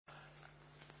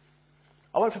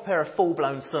I won't prepare a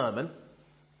full-blown sermon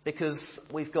because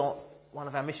we've got one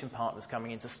of our mission partners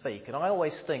coming in to speak. And I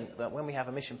always think that when we have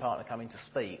a mission partner coming to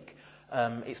speak,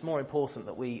 it's more important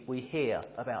that we hear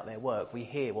about their work, we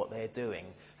hear what they're doing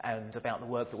and about the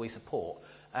work that we support.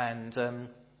 And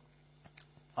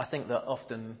I think that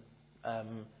often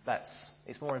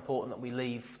it's more important that we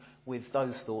leave with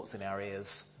those thoughts in our ears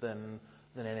than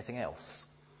anything else.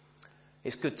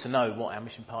 It's good to know what our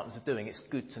mission partners are doing. It's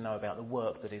good to know about the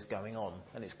work that is going on.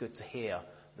 And it's good to hear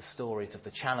the stories of the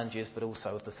challenges, but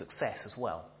also of the success as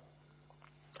well.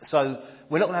 So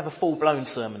we're not going to have a full-blown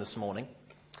sermon this morning.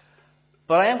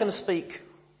 But I am going to speak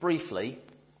briefly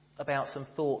about some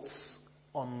thoughts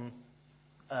on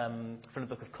from the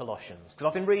book of Colossians. Because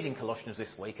I've been reading Colossians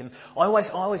this week, and I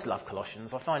always love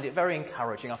Colossians. I find it very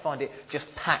encouraging. I find it just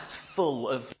packed full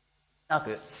of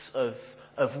nuggets of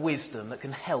wisdom that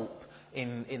can help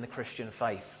in the Christian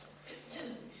faith.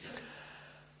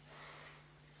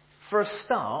 For a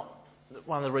start,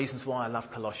 one of the reasons why I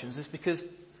love Colossians is because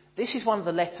this is one of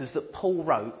the letters that Paul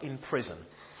wrote in prison.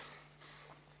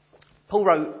 Paul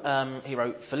he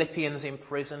wrote Philippians in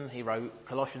prison, he wrote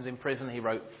Colossians in prison, he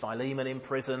wrote Philemon in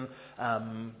prison,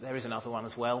 there is another one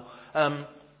as well.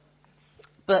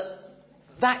 But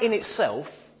that in itself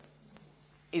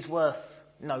is worth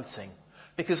noting.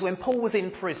 Because when Paul was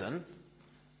in prison,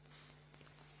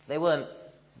 there weren't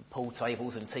pool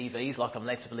tables and TVs like I'm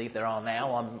led to believe there are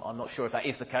now. I'm not sure if that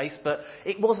is the case, but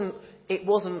it was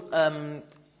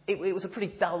a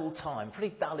pretty dull time,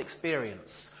 pretty dull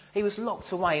experience. He was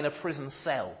locked away in a prison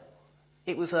cell.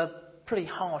 It was a pretty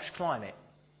harsh climate.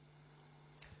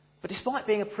 But despite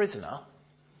being a prisoner,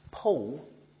 Paul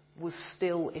was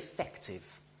still effective.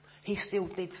 He still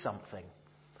did something.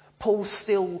 Paul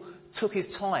still took his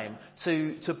time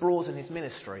to broaden his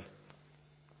ministry.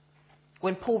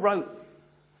 When Paul wrote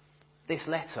this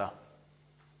letter,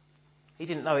 he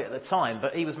didn't know it at the time,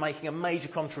 but he was making a major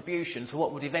contribution to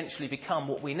what would eventually become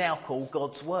what we now call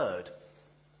God's Word.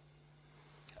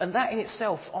 And that in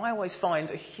itself, I always find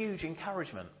a huge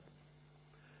encouragement.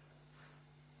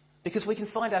 Because we can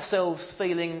find ourselves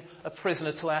feeling a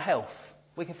prisoner to our health.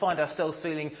 We can find ourselves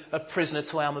feeling a prisoner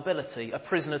to our mobility, a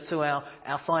prisoner to our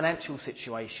financial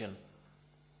situation,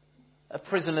 a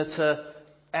prisoner to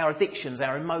our addictions,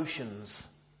 our emotions,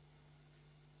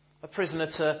 a prisoner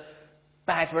to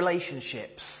bad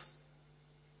relationships.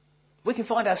 We can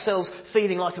find ourselves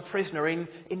feeling like a prisoner in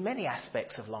many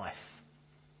aspects of life.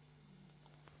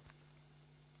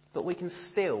 But we can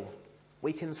still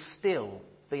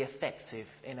be effective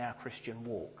in our Christian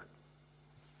walk.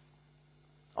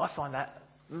 I find that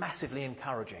massively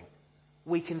encouraging.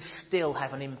 We can still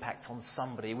have an impact on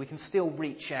somebody. We can still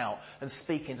reach out and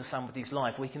speak into somebody's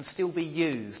life. We can still be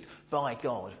used by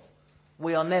God.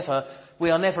 We are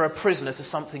never a prisoner to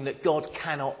something that God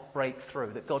cannot break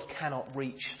through, that God cannot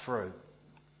reach through.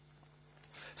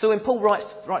 So when Paul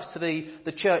writes to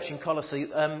the church in Colossae,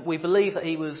 we believe that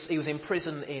he was in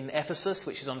prison in Ephesus,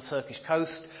 which is on the Turkish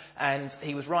coast, and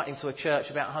he was writing to a church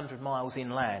about 100 miles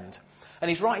inland. And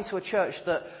he's writing to a church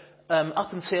that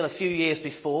up until a few years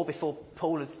before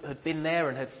Paul had been there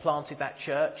and had planted that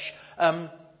church,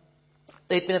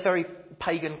 there'd been a very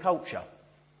pagan culture.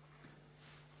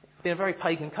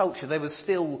 There was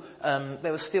still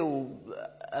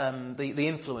the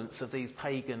influence of these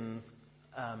pagan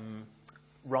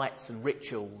rites and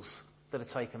rituals that had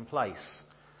taken place.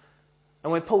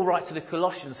 And when Paul writes to the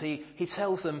Colossians, he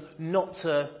tells them not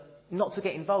to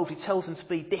get involved. He tells them to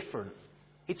be different.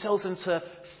 He tells them to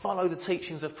follow the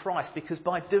teachings of Christ, because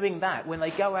by doing that, when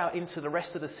they go out into the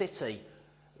rest of the city,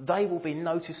 they will be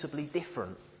noticeably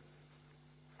different.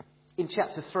 In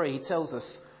chapter 3, he tells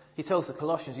the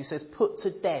Colossians, he says, "Put to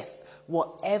death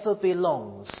whatever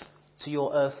belongs to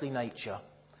your earthly nature.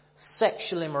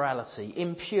 Sexual immorality,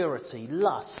 impurity,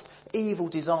 lust, evil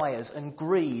desires and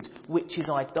greed, which is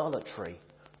idolatry.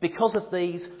 Because of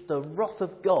these, the wrath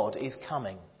of God is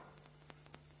coming."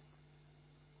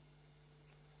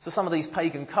 So some of these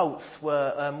pagan cults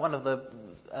were one of the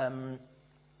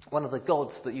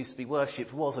gods that used to be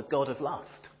worshipped was a god of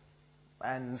lust,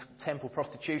 and temple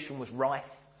prostitution was rife.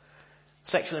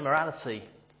 Sexual immorality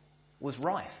was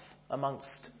rife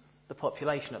amongst the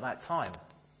population at that time.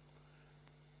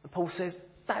 And Paul says,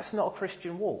 that's not a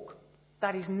Christian walk.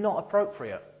 That is not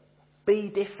appropriate. Be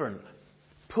different.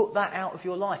 Put that out of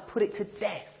your life. Put it to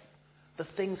death. The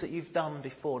things that you've done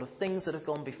before, the things that have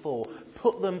gone before,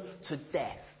 put them to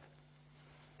death.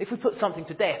 If we put something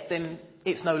to death, then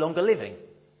it's no longer living.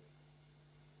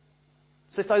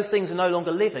 So if those things are no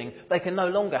longer living, they can no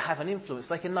longer have an influence.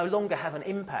 They can no longer have an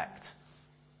impact.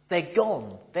 They're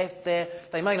gone. They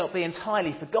may not be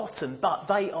entirely forgotten, but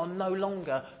they are no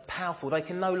longer powerful. They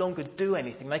can no longer do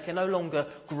anything. They can no longer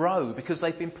grow because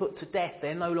they've been put to death.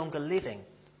 They're no longer living.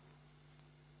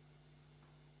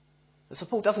 So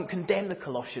Paul doesn't condemn the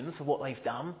Colossians for what they've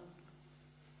done,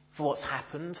 for what's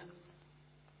happened.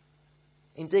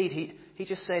 Indeed, he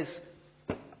just says,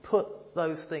 put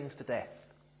those things to death.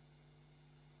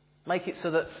 Make it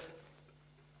so that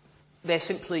they're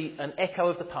simply an echo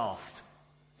of the past.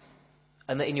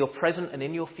 And that in your present and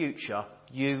in your future,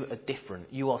 you are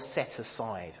different. You are set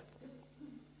aside.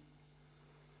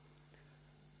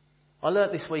 I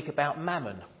learnt this week about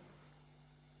mammon.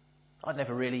 I'd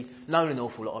never really known an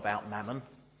awful lot about mammon.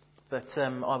 But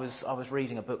I was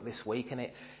reading a book this week and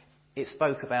it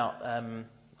spoke about,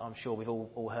 I'm sure we've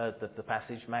all heard the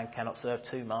passage, man cannot serve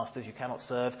two masters. You cannot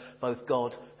serve both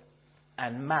God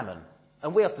and mammon.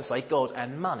 And we have to say God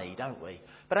and money, don't we?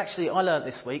 But actually I learnt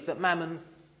this week that mammon,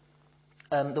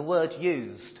 the word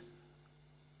used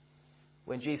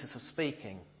when Jesus was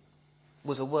speaking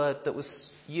was a word that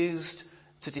was used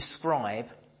to describe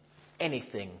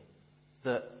anything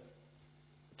that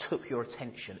took your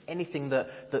attention, anything that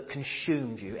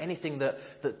consumed you, anything that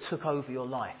took over your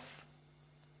life.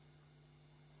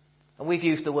 And we've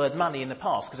used the word money in the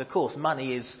past because, of course,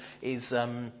 money is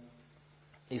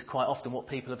quite often what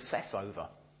people obsess over,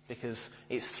 because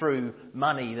it's through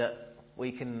money that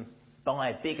we can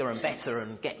buy bigger and better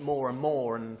and get more and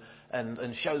more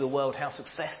and show the world how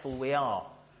successful we are.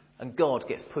 And God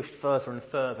gets pushed further and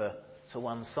further to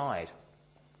one side.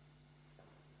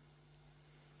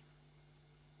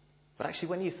 But actually,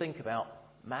 when you think about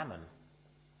mammon,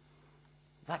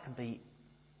 that can be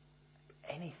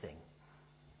anything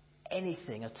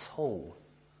at all.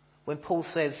 When Paul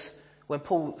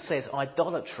says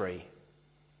idolatry,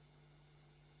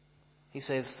 he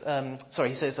says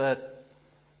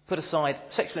put aside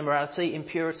sexual immorality,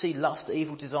 impurity, lust,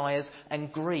 evil desires,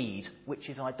 and greed, which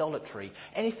is idolatry.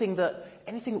 Anything that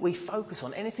we focus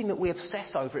on, anything that we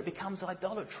obsess over, it becomes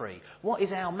idolatry. What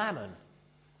is our mammon?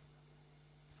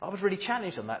 I was really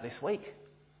challenged on that this week.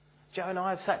 Joe and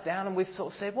I have sat down and we've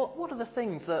sort of said, what are the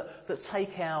things that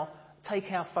take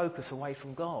our focus away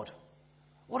from God?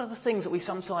 What are the things that we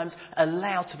sometimes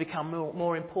allow to become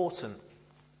more important?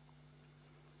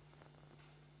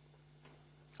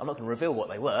 I'm not going to reveal what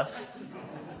they were,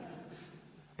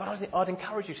 but I'd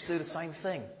encourage you to do the same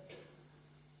thing.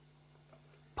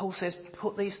 Paul says,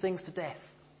 put these things to death.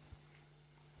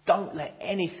 Don't let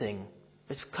anything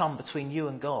come between you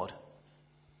and God.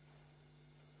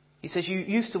 He says, you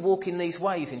used to walk in these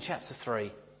ways in chapter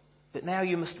 3, but now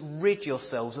you must rid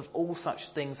yourselves of all such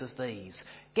things as these.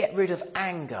 Get rid of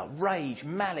anger, rage,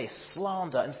 malice,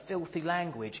 slander and filthy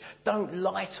language. Don't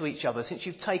lie to each other, since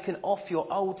you've taken off your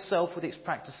old self with its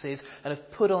practices and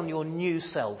have put on your new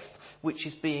self, which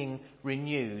is being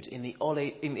renewed in the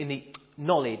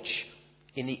knowledge,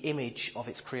 in the image of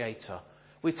its creator.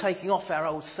 We're taking off our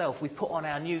old self. We put on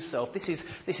our new self. This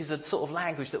is a sort of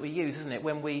language that we use, isn't it,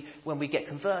 when we get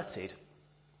converted.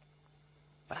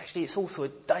 But actually, it's also a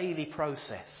daily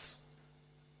process.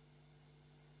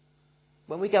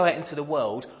 When we go out into the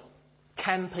world,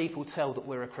 can people tell that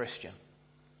we're a Christian?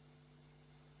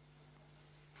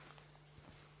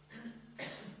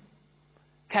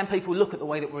 Can people look at the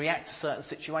way that we react to certain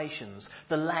situations,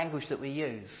 the language that we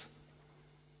use?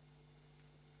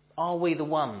 Are we the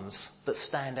ones that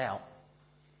stand out?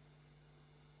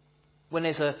 When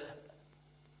there's a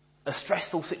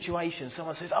stressful situation,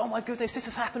 someone says, oh my goodness, this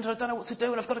has happened and I don't know what to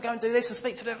do and I've got to go and do this and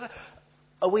speak to them.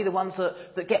 Are we the ones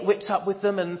that get whipped up with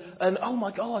them and oh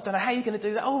my God, I don't know how you're going to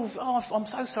do that. Oh, I'm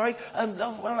so sorry.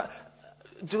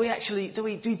 Do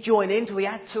we join in? Do we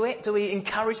add to it? Do we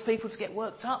encourage people to get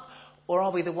worked up? Or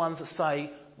are we the ones that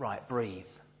say, right, breathe,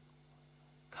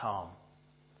 calm,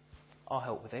 I'll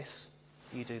help with this.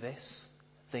 You do this,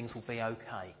 things will be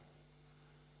okay.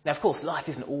 Now, of course, life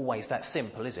isn't always that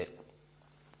simple, is it?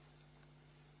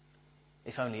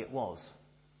 If only it was.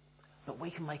 But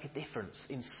we can make a difference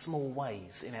in small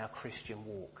ways in our Christian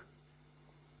walk.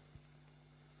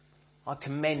 I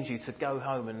commend you to go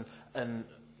home and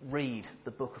read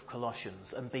the book of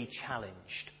Colossians and be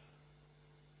challenged.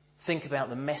 Think about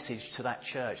the message to that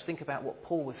church. Think about what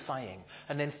Paul was saying.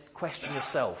 And then question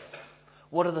yourself.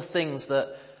 What are the things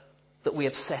that we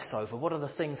obsess over? What are the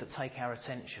things that take our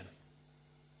attention?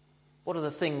 What are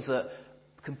the things that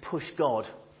can push God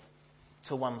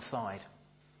to one side?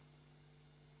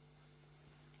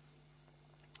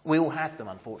 We all have them,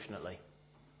 unfortunately.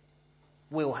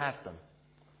 We all have them.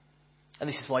 And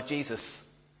this is why Jesus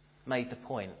made the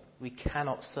point. We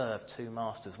cannot serve two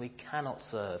masters. We cannot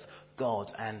serve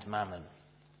God and mammon.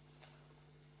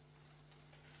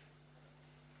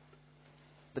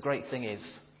 The great thing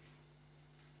is,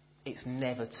 it's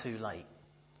never too late.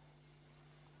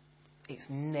 It's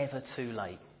never too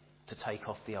late to take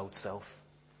off the old self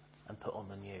and put on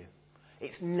the new.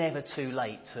 It's never too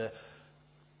late to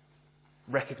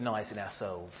recognise in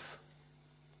ourselves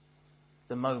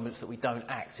the moments that we don't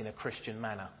act in a Christian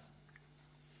manner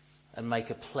and make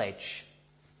a pledge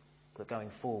that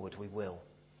going forward we will.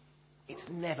 It's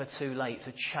never too late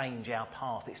to change our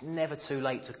path. It's never too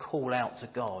late to call out to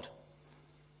God.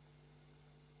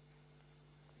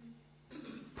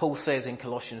 Paul says in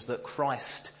Colossians that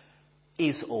Christ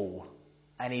is all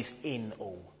and is in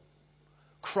all.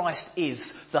 Christ is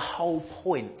the whole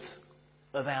point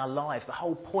of our lives, the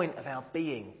whole point of our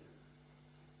being.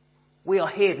 We are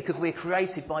here because we're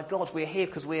created by God. We're here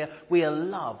because we are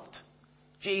loved.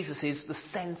 Jesus is the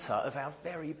centre of our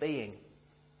very being.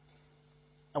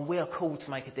 And we are called to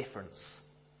make a difference.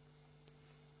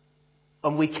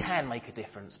 And we can make a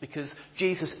difference because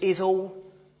Jesus is all,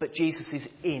 but Jesus is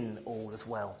in all as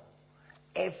well.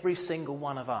 Every single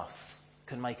one of us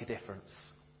can make a difference.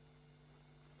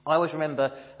 I always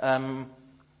remember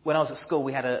when I was at school,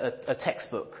 we had a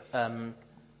textbook,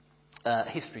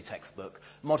 history textbook,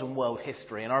 Modern World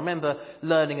History, and I remember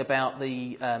learning about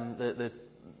the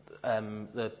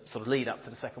sort of lead up to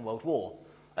the Second World War.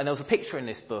 And there was a picture in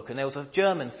this book, and there was a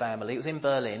German family. It was in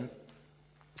Berlin,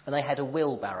 and they had a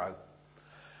wheelbarrow.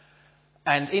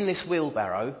 And in this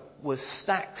wheelbarrow was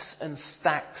stacks and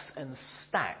stacks and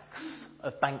stacks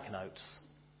of banknotes.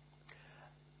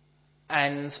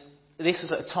 And this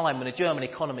was at a time when the German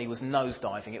economy was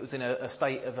nosediving. It was in a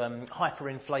state of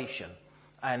hyperinflation.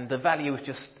 And the value was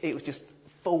just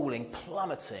falling,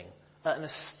 plummeting at an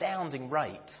astounding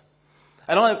rate.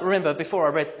 And I remember before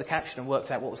I read the caption and worked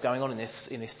out what was going on in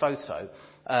this photo,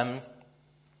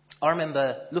 I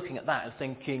remember looking at that and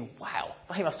thinking, wow,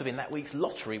 they must have been that week's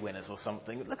lottery winners or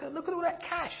something. Look at all that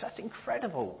cash. That's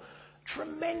incredible.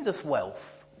 Tremendous wealth.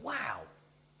 Wow.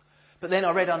 But then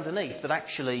I read underneath that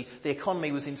actually the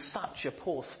economy was in such a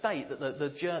poor state that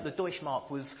the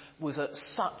Deutschmark was at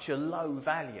such a low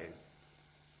value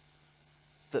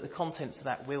that the contents of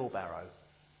that wheelbarrow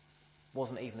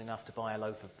wasn't even enough to buy a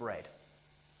loaf of bread.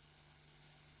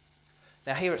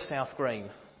 Now here at South Green,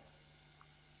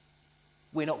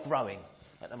 we're not growing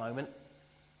at the moment.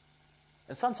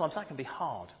 And sometimes that can be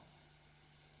hard.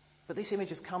 But this image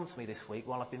has come to me this week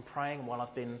while I've been praying and while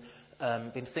I've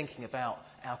been thinking about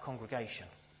our congregation.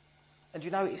 And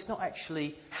you know, it's not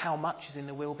actually how much is in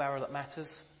the wheelbarrow that matters.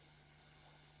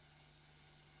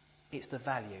 It's the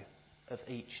value of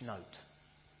each note.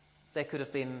 There could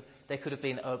have been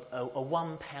a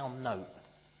 £1 note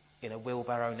in a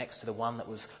wheelbarrow next to the one that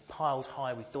was piled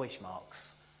high with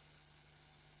Deutschmarks.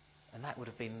 And that would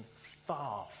have been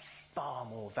far, far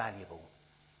more valuable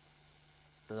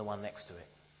than the one next to it.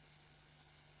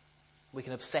 We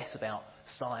can obsess about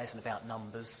size and about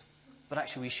numbers, but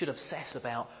actually we should obsess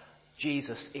about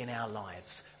Jesus in our lives.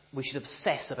 We should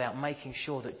obsess about making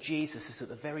sure that Jesus is at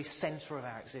the very centre of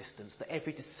our existence, that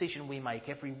every decision we make,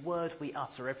 every word we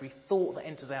utter, every thought that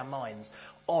enters our minds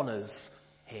honours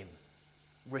him,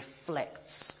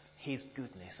 reflects his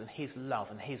goodness and his love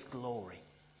and his glory.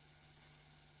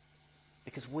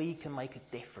 Because we can make a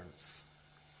difference,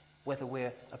 whether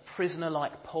we're a prisoner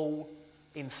like Paul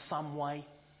in some way,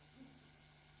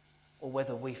 or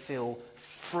whether we feel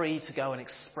free to go and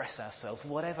express ourselves.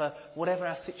 Whatever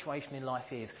our situation in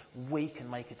life is, we can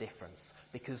make a difference.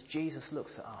 Because Jesus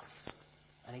looks at us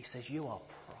and he says, you are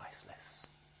priceless.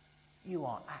 You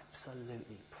are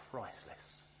absolutely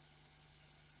priceless.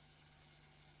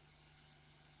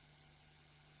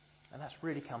 And that's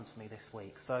really come to me this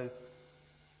week. So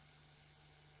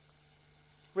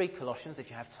read Colossians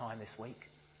if you have time this week.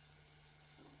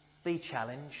 Be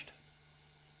challenged.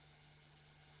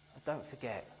 And don't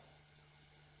forget,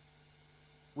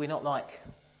 we're not like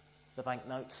the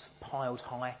banknotes piled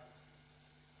high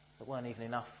that weren't even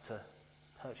enough to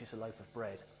purchase a loaf of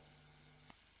bread.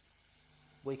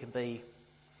 We can be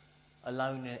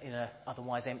alone in an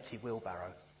otherwise empty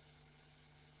wheelbarrow,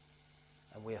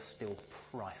 and we are still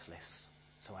priceless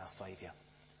to our Saviour.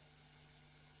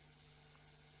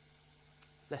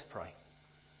 Let's pray.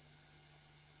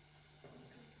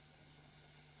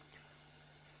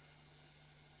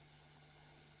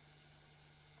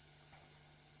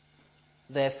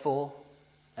 Therefore,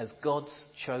 as God's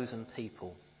chosen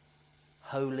people,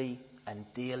 holy and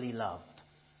dearly loved,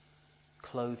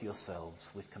 clothe yourselves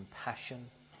with compassion,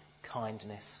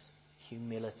 kindness,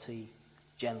 humility,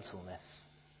 gentleness,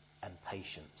 and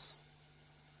patience.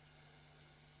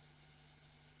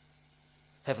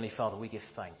 Heavenly Father, we give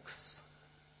thanks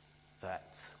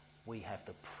that we have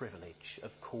the privilege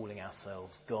of calling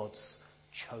ourselves God's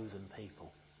chosen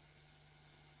people.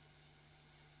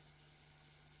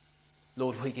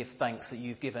 Lord, we give thanks that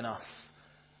you've given us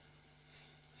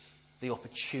the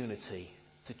opportunity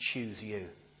to choose you.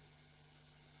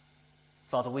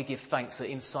 Father, we give thanks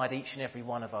that inside each and every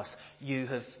one of us,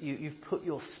 you've put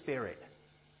your Spirit.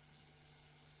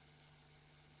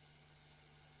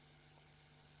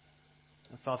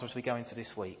 And Father, as we go into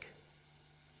this week,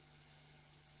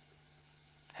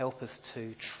 help us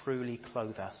to truly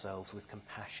clothe ourselves with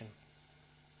compassion,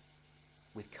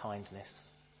 with kindness,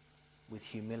 with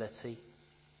humility,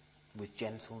 with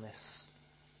gentleness,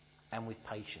 and with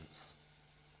patience.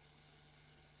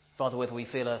 Father, whether we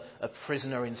feel a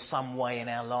prisoner in some way in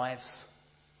our lives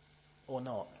or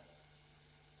not,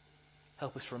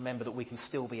 help us to remember that we can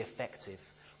still be effective.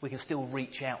 We can still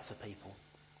reach out to people.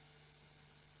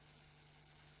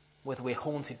 Whether we're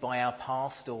haunted by our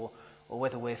past or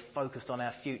whether we're focused on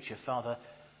our future, Father,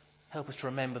 help us to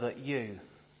remember that you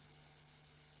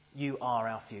are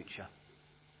our future.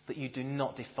 That you do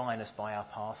not define us by our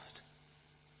past.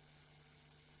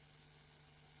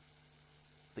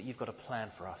 But you've got a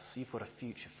plan for us. You've got a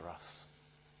future for us.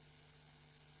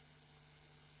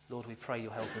 Lord, we pray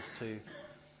you'll help us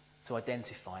to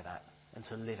identify that and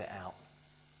to live it out.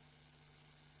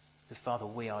 Because, Father,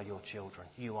 we are your children.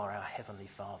 You are our Heavenly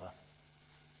Father.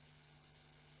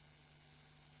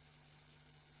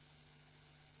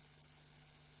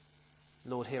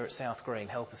 Lord, here at South Green,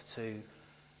 help us to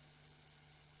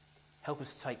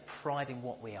take pride in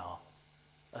what we are.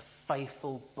 A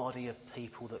faithful body of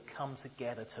people that come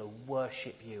together to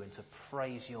worship you and to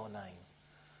praise your name.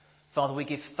 Father, we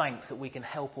give thanks that we can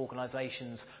help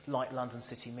organisations like London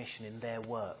City Mission in their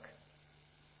work.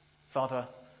 Father,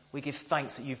 we give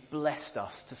thanks that you've blessed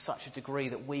us to such a degree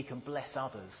that we can bless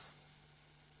others.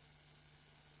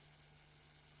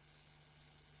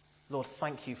 Lord,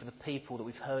 thank you for the people that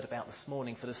we've heard about this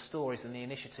morning, for the stories and the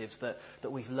initiatives that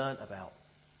we've learnt about.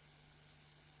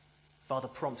 Father,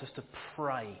 prompt us to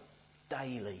pray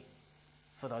daily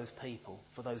for those people,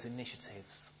 for those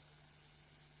initiatives.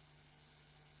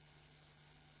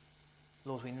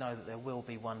 Lord, we know that there will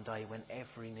be one day when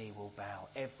every knee will bow,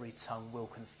 every tongue will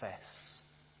confess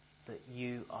that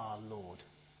you are Lord.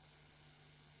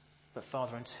 But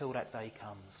Father, until that day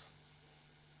comes,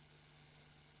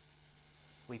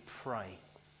 we pray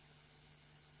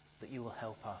that you will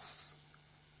help us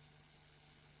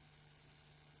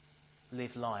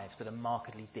live lives that are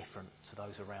markedly different to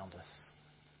those around us.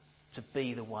 To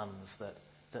be the ones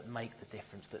that make the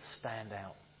difference, that stand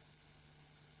out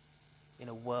in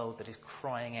a world that is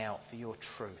crying out for your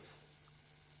truth.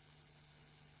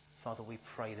 Father, we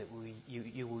pray that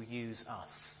you will use us,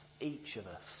 each of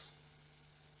us,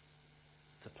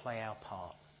 to play our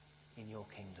part in your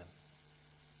kingdom.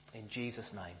 In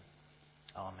Jesus' name,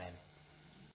 amen.